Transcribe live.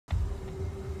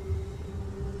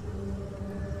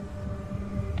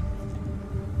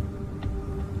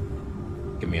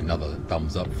me another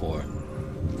thumbs up for it.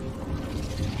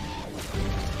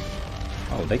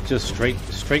 Oh, they just straight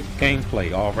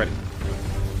gameplay already.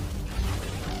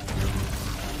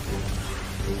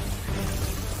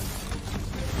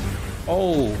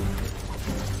 Oh,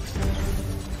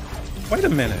 wait a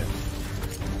minute.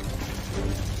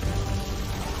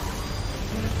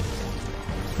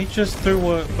 He just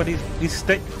threw a, but he's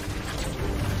stick.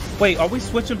 Wait, are we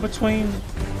switching between?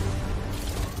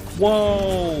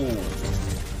 Whoa,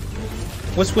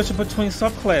 we're switching between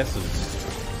subclasses.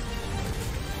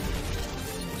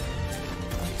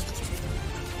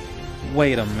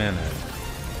 Wait a minute.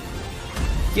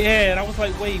 Yeah, I was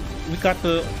like, wait, we got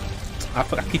the. I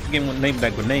keep forgetting what name of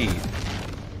that grenade.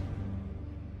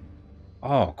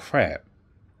 Oh crap.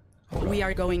 We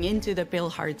are going into the pale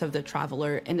heart of the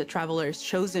Traveler, and the Traveler has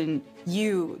chosen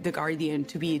you, the Guardian,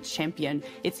 to be its champion.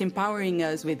 It's empowering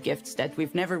us with gifts that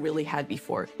we've never really had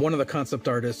before. One of the concept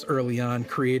artists early on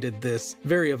created this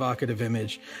very evocative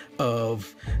image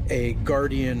of a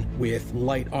Guardian with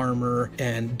light armor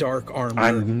and dark armor.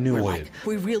 I knew it.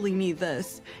 We really need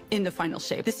this in the final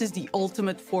shape. This is the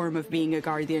ultimate form of being a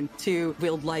Guardian, to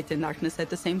wield light and darkness at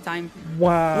the same time.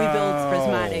 Wow. We built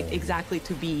Prismatic exactly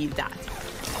to be that.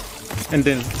 And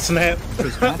then snap.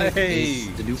 Prismatic Hey.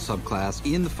 is the new subclass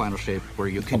in the final shape where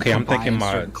you can Okay, I'm combine thinking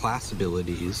my- certain class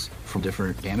abilities from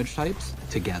different damage types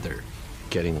together.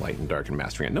 Getting light and dark and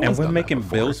mastering it. No And one's we're done that making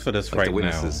before. builds for this Like, right the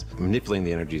witness now. is manipulating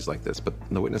the energies like this, but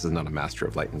the witness is not a master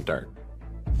of light and dark.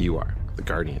 You are. The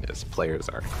Guardian is. Players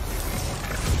are.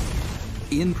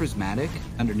 In Prismatic,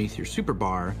 underneath your super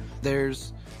bar,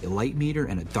 there's a light meter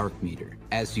and a dark meter.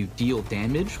 As you deal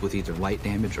damage with either light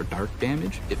damage or dark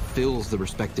damage, it fills the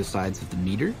respective sides of the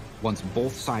meter. Once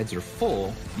both sides are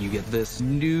full, you get this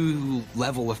new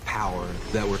level of power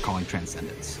that we're calling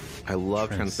Transcendence. I love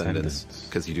Transcendence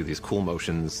because you do these cool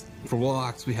motions. For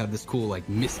Warlocks, we have this cool, like,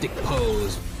 mystic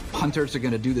pose. Hunters are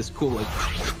gonna do this cool, like...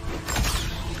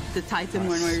 The Titan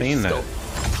when we're Seen that.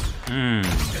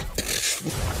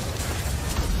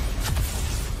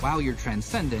 While you're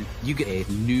transcendent, you get a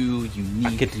new, unique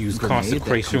I get to use grenade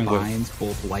consecration that with combines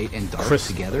both light and dark crys-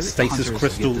 together. stasis Hunters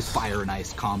crystals. get this fire and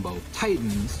ice combo.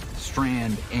 Titans,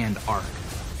 strand, and arc.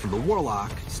 For the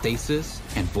Warlock, stasis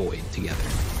and void together.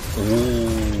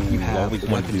 Ooh, You have always a wanted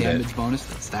to weapon do damage that. bonus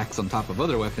that stacks on top of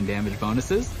other weapon damage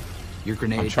bonuses. Your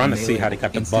grenade I'm trying to and see melee how they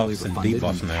got the instantly buffs and refunded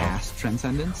when debuffs you now. Cast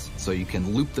Transcendence, so you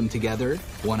can loop them together,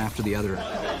 one after the other.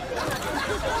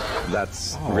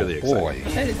 That's Oh, really boy.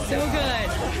 exciting. That is so good.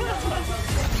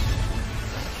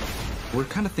 We're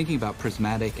kind of thinking about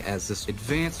Prismatic as this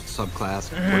advanced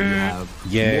subclass where you have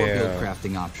Yeah. more build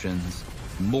crafting options,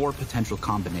 more potential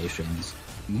combinations,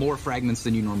 more fragments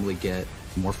than you normally get,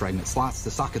 more fragment slots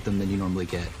to socket them than you normally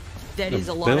get. That The is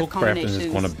a lot of build crafting is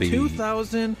combinations. going to be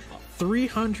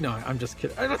 2,300. No, I'm just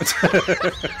kidding.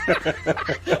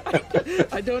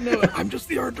 I don't know. I'm just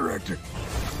the art director.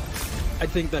 I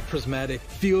think that Prismatic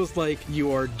feels like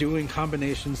you are doing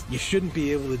combinations you shouldn't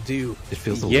be able to do. It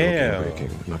feels a Yeah. little game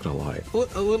breaking, I'm not gonna lie.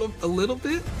 A little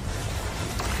bit.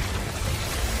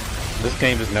 This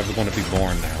game is never going to be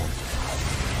boring now.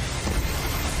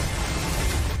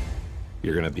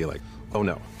 You're gonna be like, oh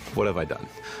no, what have I done?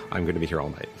 I'm gonna be here all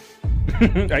night.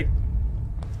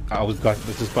 I was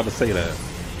just about to say that.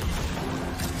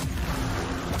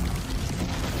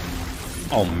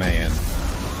 Oh man,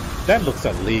 that looks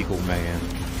illegal, man.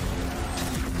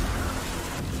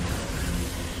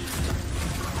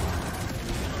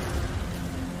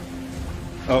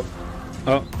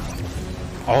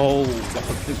 Oh,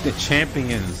 the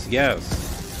champions,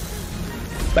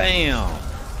 yes. Bam.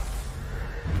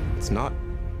 It's not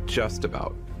just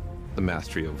about the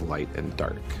mastery of light and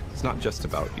dark. It's not just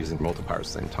about using multipliers at the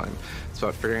same time. It's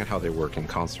about figuring out how they work in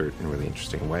concert in really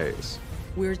interesting ways.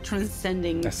 We're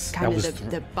transcending That kind was-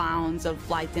 of the bounds of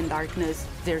light and darkness.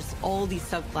 There's all these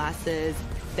subclasses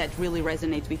that really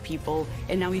resonate with people,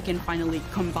 and now you can finally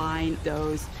combine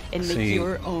those and make See.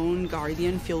 your own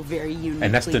Guardian feel very unique.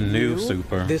 And that's the new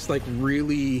super. This like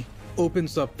really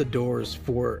opens up the doors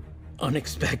for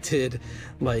unexpected,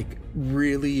 like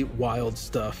really wild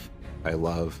stuff. I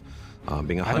love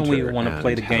being a I hunter. don't even wanna and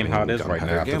play the game how it is right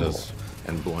gunpowder now after gamble this.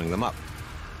 and blowing them up.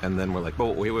 And then we're like,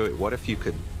 well, wait, what if you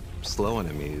could slow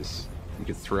enemies? You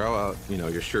could throw out, your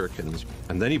shurikens,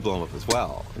 and then you blow them up as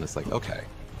well. And it's like, okay,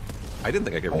 I didn't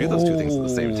think I could ever do those two things at the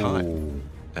same time.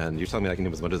 And you're telling me I can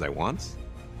do as much as I want?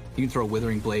 You can throw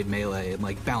Withering Blade melee and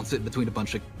like bounce it between a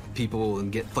bunch of people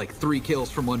and get like 3 kills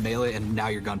from one melee, and now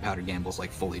your gunpowder gamble's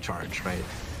like fully charged, right?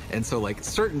 And so like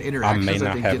certain interactions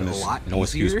I think get a lot no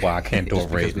excuse easier, why I can't do just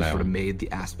a raid because we now. sort of made the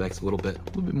aspects a little bit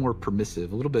more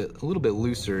permissive, a little bit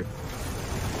looser.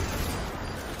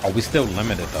 Are we still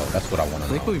limited though? That's what I want I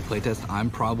to think know. when we playtest, I'm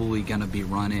probably gonna be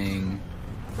running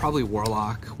probably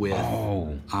Warlock with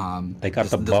They got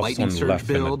the buffs lightning on the surge left and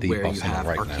the build where debuffs you on the have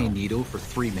right Arcane now. Needle for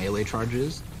 3 melee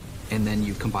charges, and then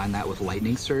you combine that with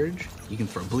Lightning Surge. You can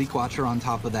throw Bleak Watcher on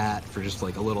top of that for just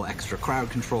like a little extra crowd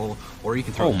control, or you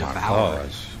can throw Oh my Devour.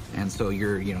 gosh. And so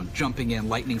you're, jumping in,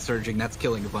 lightning surging, that's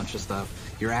killing a bunch of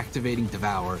stuff. You're activating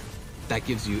Devour. That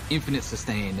gives you infinite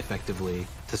sustain, effectively,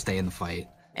 to stay in the fight.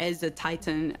 As a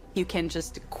Titan, you can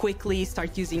just quickly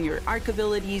start using your arc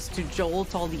abilities to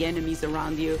jolt all the enemies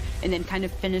around you, and then kind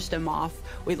of finish them off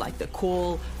with like the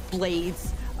cool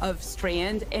blades of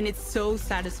Strand. And it's so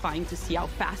satisfying to see how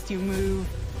fast you move.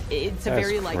 It's a That's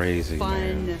very like crazy,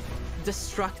 fun, man.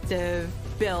 destructive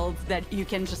build that you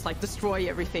can just like destroy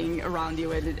everything around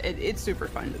you, and it's super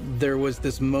fun. There was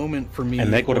this moment for me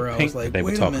And they go to where I pink was like, they were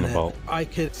wait a talking minute, about. I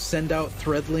could send out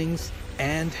Threadlings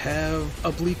and have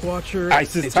a Bleak Watcher.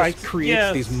 Isis It Titan, just creates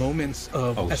yes. these moments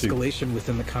of Oh, shoot. escalation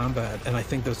within the combat, and I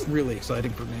think that's really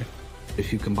exciting for me.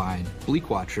 If you combine Bleak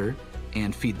Watcher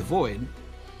and Feed the Void,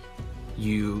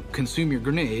 you consume your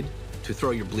grenade to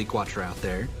throw your Bleak Watcher out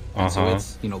there. And so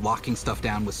it's, locking stuff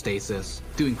down with stasis,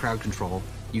 doing crowd control.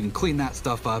 You can clean that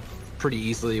stuff up pretty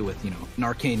easily with, an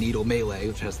Arcane Needle melee,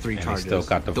 which has 3 And charges. still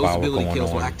got Those Devour ability going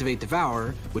kills will on. activate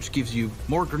Devour, which gives you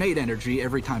more grenade energy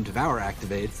every time Devour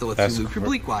activates, so That's you loop your cr-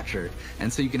 Bleak Watcher.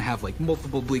 And so you can have like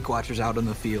multiple Bleak Watchers out in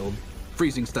the field,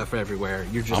 freezing stuff everywhere.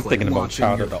 You're just I'm thinking about launching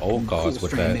Child your of the Old cool Gods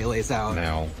with string that melees out,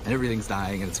 now. and everything's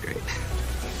dying, and it's great.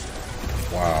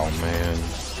 Wow, man.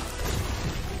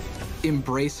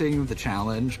 Embracing the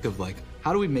challenge of like,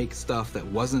 how do we make stuff that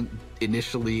wasn't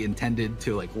initially intended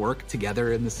to like work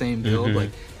together in the same build? Like,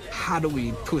 how do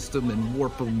we twist them and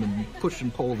warp them and push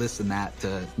and pull this and that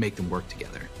to make them work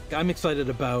together? I'm excited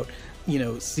about,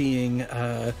 seeing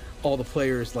all the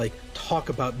players like talk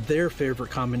about their favorite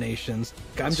combinations.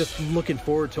 I'm just looking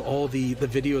forward to all the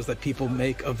videos that people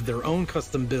make of their own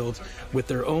custom builds with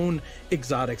their own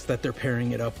exotics that they're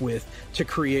pairing it up with to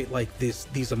create like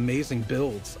these amazing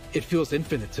builds. It feels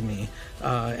infinite to me,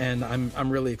 and I'm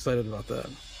really excited about that.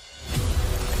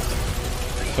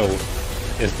 So,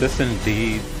 is this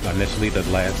indeed initially the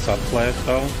last subclass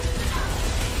though?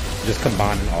 Just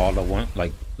combining all the one,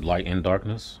 like light and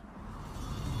darkness?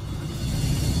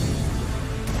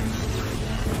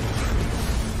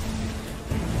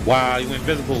 Wow, you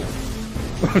invisible.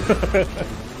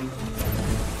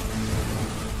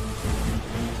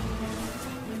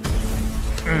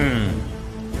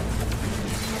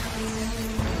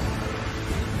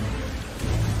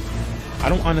 I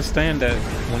don't understand that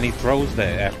when he throws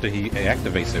that after he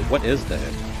activates it. What is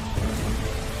that?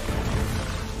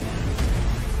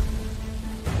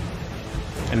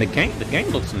 And the game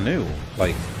looks new.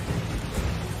 Like,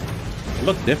 it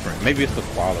looks different. Maybe it's the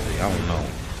quality. I don't know.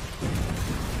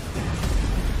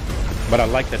 But I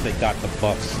like that they got the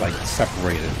buffs like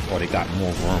separated, or they got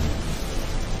more room.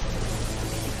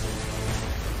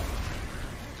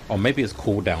 Or maybe it's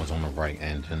cooldowns on the right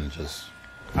end and just,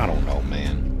 I don't know,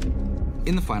 man.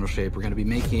 In the final shape, we're going to be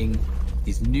making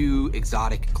these new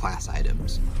exotic class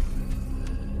items.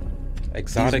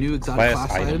 Exotic, These new exotic class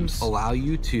class items. allow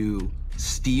you to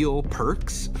steal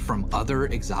perks from other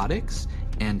exotics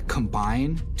and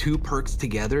combine 2 perks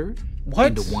together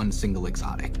into one single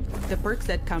exotic. The perks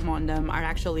that come on them are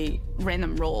actually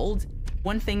random rolled.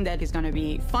 One thing that is going to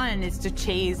be fun is to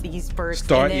chase these perks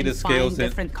Start and either then find skills in-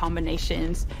 different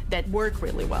combinations that work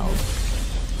really well.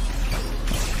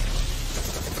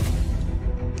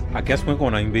 I guess we're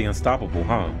going to be unstoppable,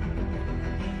 huh?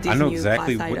 These I know new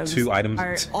exactly class what 2 items,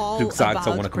 are all 2 exotics I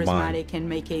about want to combine. prismatic and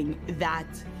making that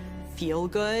feel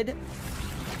good.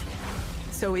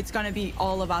 So it's going to be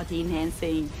all about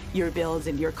enhancing your builds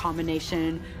and your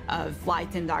combination of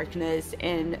light and darkness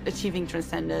and achieving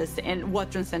transcendence and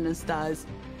what transcendence does.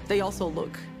 They also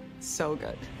look so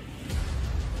good.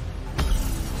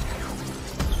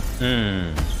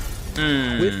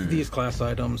 With these class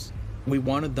items, we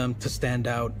wanted them to stand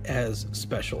out as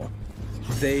special.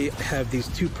 They have these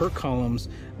 2 perk columns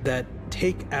that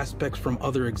take aspects from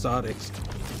other exotics.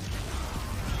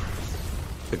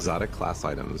 Exotic class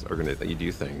items are going to let you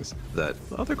do things that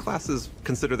other classes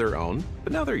consider their own,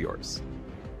 but now they're yours.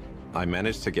 I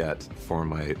managed to get, for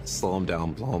my slow 'em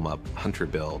down, blow 'em up hunter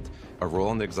build, a roll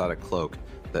on the exotic cloak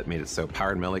that made it so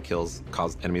powered melee kills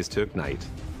caused enemies to ignite,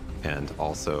 and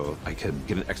also I could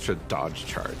get an extra dodge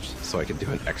charge, so I could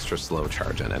do an extra slow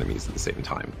charge on enemies at the same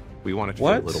time. We wanted to feel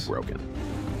What? a little broken.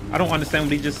 I don't understand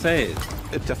what he just said.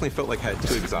 It definitely felt like I had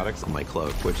 2 exotics on my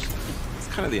cloak, which is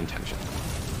kind of the intention.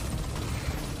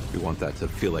 We want that to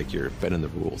feel like you're bending the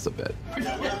rules a bit.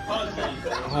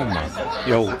 Oh my,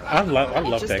 yo, I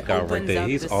love that guy right there.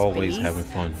 He's always having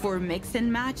fun. For mix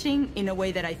and matching in a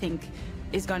way that I think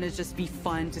is going to just be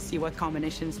fun to see what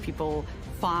combinations people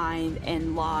find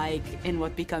and like and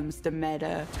what becomes the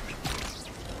meta.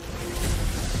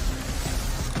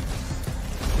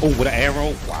 Oh, with an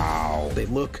arrow? Wow. They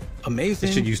look amazing.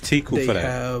 They should use Tiku for that. They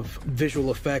have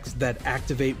visual effects that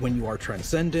activate when you are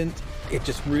transcendent. It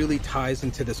just really ties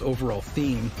into this overall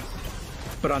theme.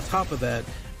 But on top of that,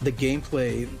 the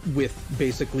gameplay with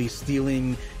basically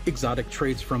stealing exotic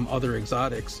traits from other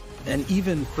exotics, and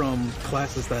even from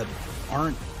classes that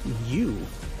aren't you,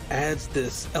 adds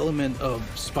this element of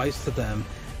spice to them,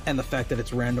 and the fact that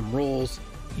it's random rolls.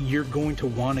 You're going to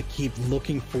want to keep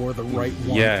looking for the right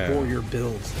one for your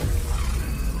builds.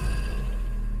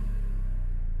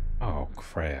 Oh,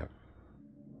 crap.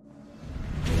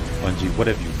 Bungie, what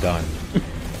have you done?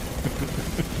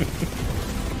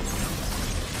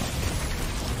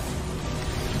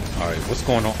 Alright, what's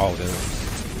going on? Oh,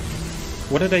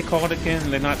 what are they called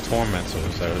again? They're not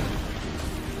tormentors, they're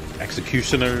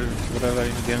executioners. What are they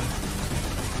again?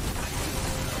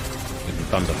 The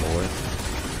Thunderlord.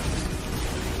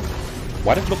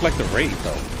 Why does it look like the raid,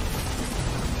 though?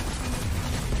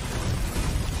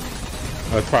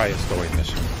 Oh, it's probably a story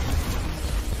mission.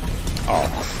 Oh,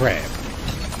 crap.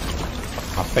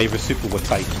 My favorite super with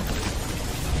Titan.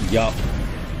 Yup.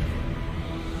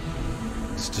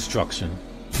 It's destruction.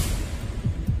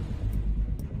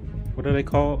 What are they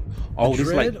called? Oh, these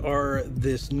Dread like... are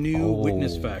this new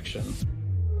witness faction.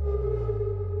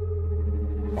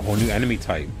 A whole new enemy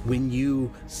type. When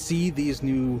you see these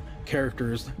new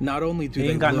characters, not only do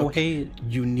they look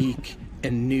unique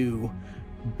and new,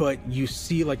 but you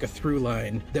see like a through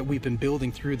line that we've been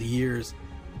building through the years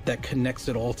that connects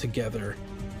it all together.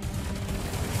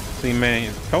 See,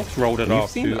 man, folks rolled it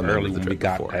off too early when we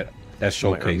got that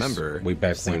showcase. I remember way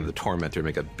back seeing when. the Tormentor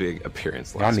make a big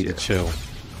appearance last Y'all need year. to chill.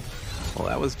 Well,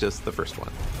 that was just the first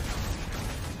one.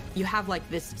 You have like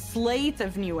this slate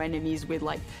of new enemies with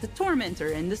like the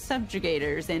Tormentor and the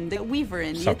Subjugators and the Weaver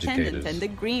and the Attendant and the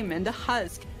Grim and the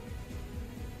Husk.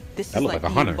 This is like the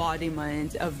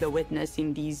embodiment of the Witness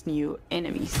in these new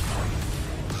enemies.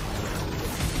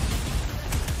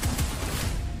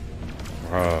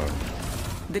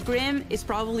 The Grim is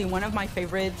probably one of my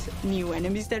favorite new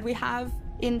enemies that we have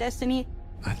in Destiny.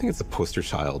 I think it's a poster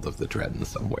child of the Dread in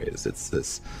some ways. It's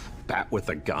this bat with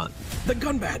a gun. The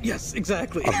gun bat, yes,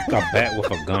 exactly. A bat with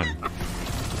a gun.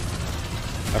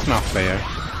 That's not fair.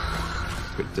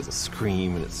 It does a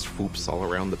scream and it swoops all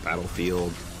around the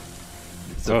battlefield.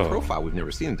 It's a profile we've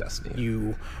never seen in Destiny.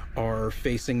 You are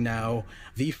facing now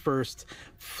the first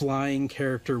flying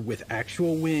character with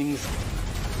actual wings.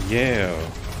 Yeah.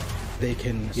 They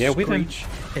can screech,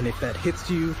 and if that hits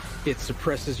you, it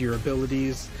suppresses your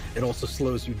abilities. It also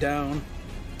slows you down.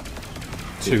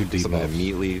 Something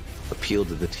immediately appealed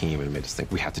to the team and made us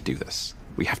think, we have to do this.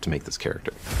 We have to make this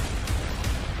character.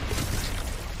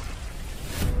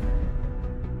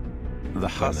 The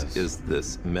Husk is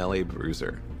this melee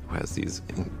bruiser who has these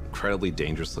incredibly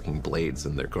dangerous looking blades,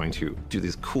 and they're going to do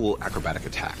these cool acrobatic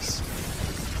attacks.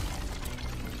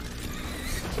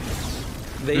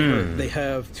 They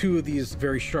have two of these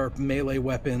very sharp melee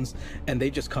weapons, and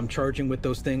they just come charging with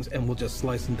those things and will just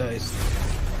slice and dice.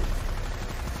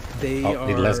 They are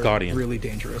really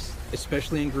dangerous,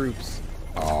 especially in groups.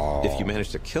 If you manage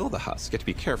to kill the Husk, you have to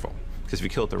be careful, because if you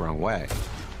kill it the wrong way,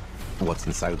 what's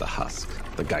inside of the Husk,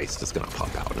 the Geist, is going to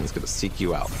pop out and it's going to seek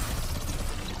you out.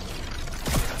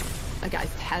 A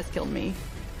Geist has killed me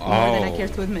more than I care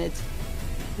to admit.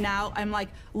 Now I'm like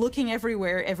looking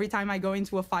everywhere every time I go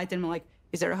into a fight, and I'm like,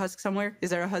 is there a Husk somewhere? Is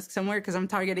there a Husk somewhere? Because I'm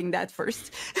targeting that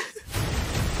first.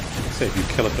 Say if you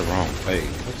kill it the wrong way.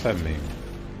 What's that mean?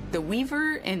 The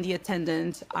Weaver and the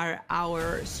Attendant are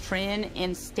our Strand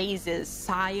and Stasis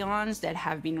scions that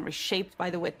have been reshaped by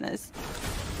the Witness.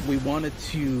 We wanted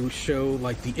to show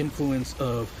like the influence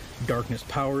of darkness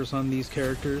powers on these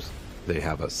characters. They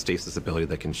have a stasis ability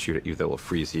that can shoot at you that will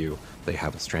freeze you. They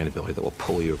have a strand ability that will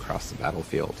pull you across the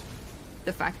battlefield.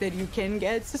 The fact that you can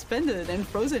get suspended and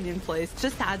frozen in place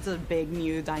just adds a big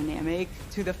new dynamic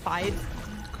to the fight.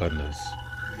 Goodness.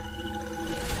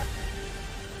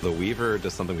 The Weaver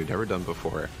does something we've never done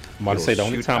before. I'm about to say the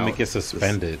only time it gets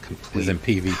suspended is in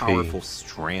PvP. Powerful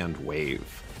strand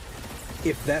wave.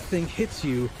 If that thing hits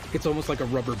you, it's almost like a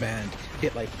rubber band.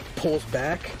 It like pulls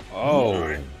back.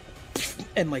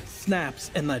 And like snaps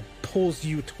and like pulls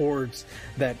you towards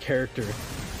that character.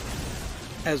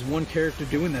 As one character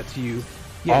doing that to you,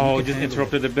 you just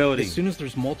interrupted the ability. As soon as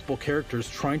there's multiple characters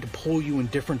trying to pull you in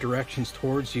different directions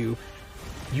towards you,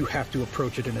 you have to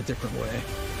approach it in a different way.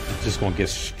 It's just gonna get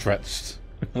stretched.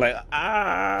 Like,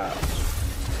 ah!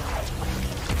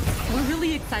 We're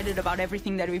really excited about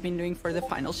everything that we've been doing for the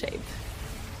final shape.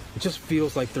 It just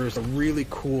feels like there's a really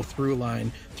cool through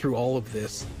line through all of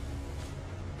this.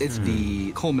 It's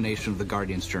the culmination of the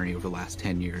Guardian's journey over the last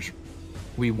 10 years.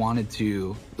 We wanted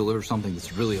to deliver something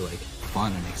that's really like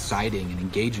fun and exciting and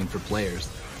engaging for players.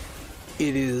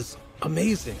 It is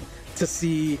amazing to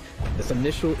see this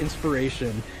initial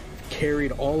inspiration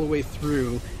carried all the way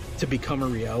through to become a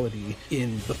reality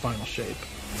in the final shape.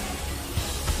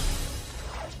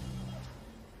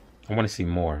 I want to see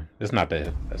more. It's not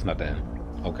there. That's not there.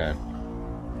 Okay.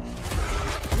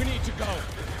 We need to go.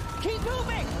 Keep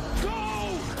moving.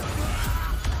 Go.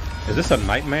 Is this a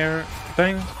nightmare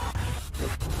thing?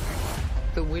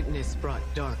 The witness brought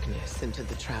darkness into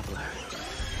the traveler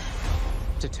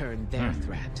to turn their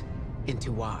threat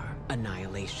into our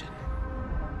annihilation.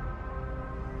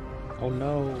 Oh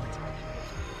no.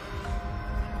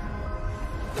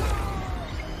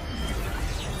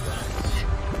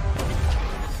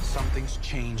 Something's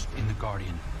changed in the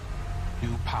Guardian.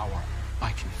 New power.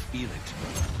 I can feel it.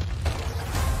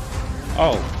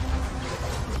 Oh.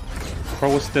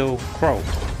 Crow is still Crow.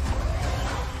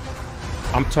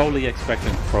 I'm totally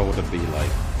expecting Crow to be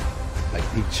like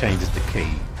he changes the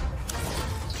key.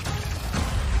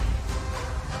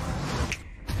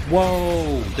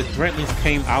 Whoa! The Dreadlings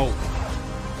came out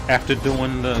after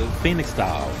doing the Phoenix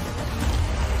dive.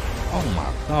 Oh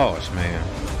my gosh, man.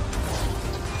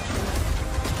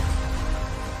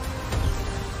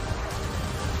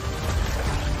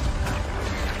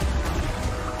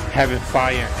 Having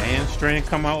fire and strand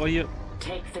come out of you.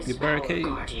 Take this Your power, barricade.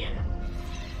 Guardian.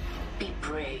 Be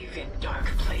brave in dark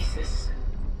places,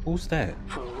 Who's that?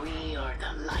 for we are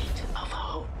the light of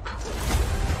hope.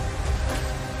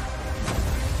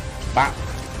 Bop.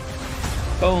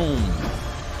 Boom.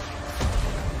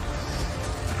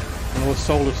 No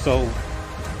solar soul.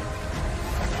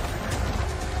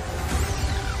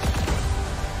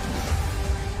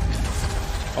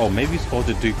 Oh, maybe you're supposed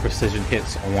to do precision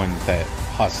hits on that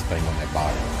husk thing on that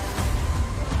body.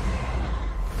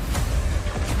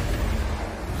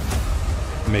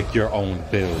 Make your own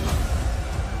build.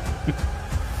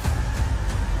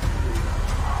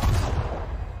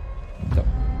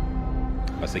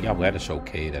 I said, y'all had to show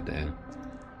Cade at the end.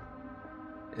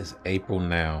 It's April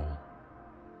now.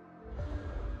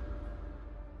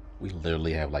 We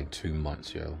literally have like 2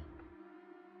 months, yo.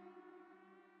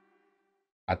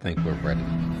 I think we're ready.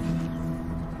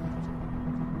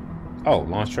 Oh,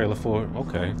 launch trailer for it?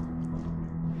 Okay.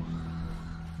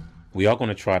 We are going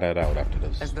to try that out after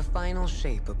this. As the final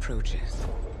shape approaches,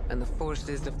 and the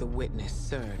forces of the Witness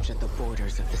surge at the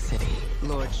borders of the city,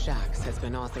 Lord Shaxx has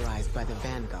been authorized by the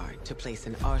Vanguard to place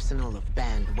an arsenal of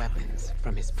banned weapons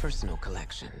from his personal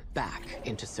collection back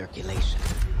into circulation.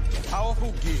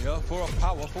 Powerful gear for a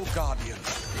powerful Guardian.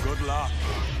 Good luck.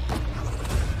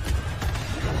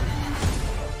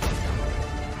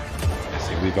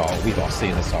 See, we've all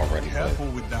seen this already. Careful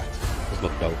with that. Let's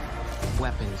look dope.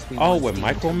 Weapons we Oh, once with deemed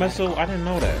micro missile? medical, I didn't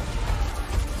know that.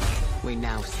 we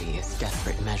now see as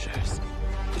desperate measures.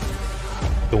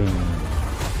 Boom.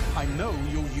 I know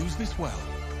you'll use this well.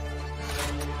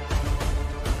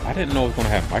 I didn't know it was going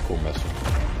to have micro missile.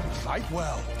 Fight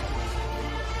well.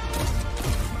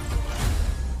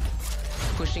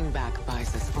 Pushing back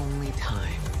buys us only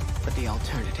time, but the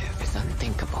alternative is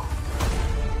unthinkable.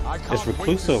 I Is can't wait to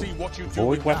reclusive see what you do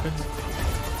void with that. weapon?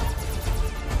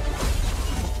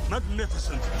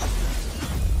 Magnificent.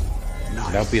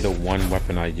 Nice. That'll be the one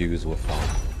weapon I use with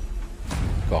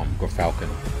Falcon.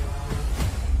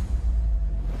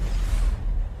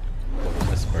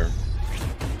 Whisper.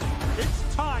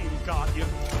 It's time, Guardian.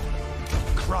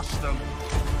 Crush them.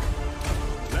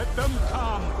 Let them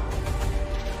come.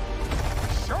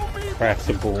 Show me what you've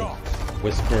Practical. got.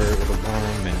 Whisper of the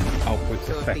worm and outputs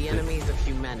So if the effective. enemies of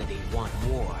humanity want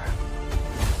war,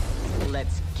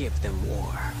 let's give them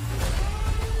war.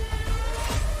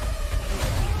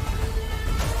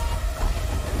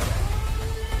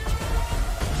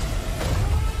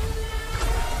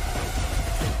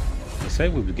 They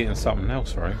said we were getting something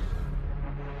else, right?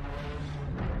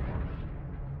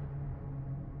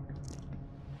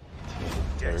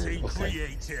 Getting Okay.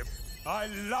 creative. I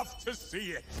love to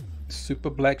see it. Super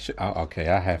black shit. Oh, okay,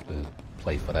 I have to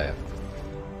play for that.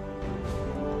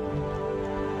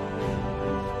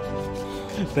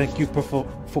 Thank you for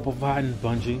providing,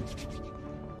 Bungie.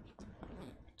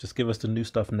 Just give us the new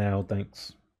stuff now,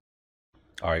 thanks.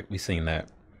 Alright, we seen that.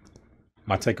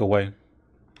 My takeaway.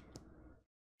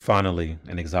 Finally,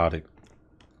 an exotic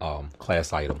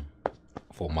class item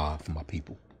for my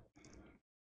people.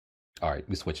 All right,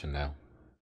 we're switching now.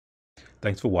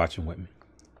 Thanks for watching with me.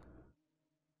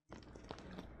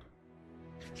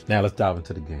 Now let's dive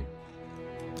into the game.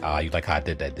 You like how I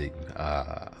did that, didn't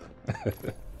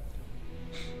you?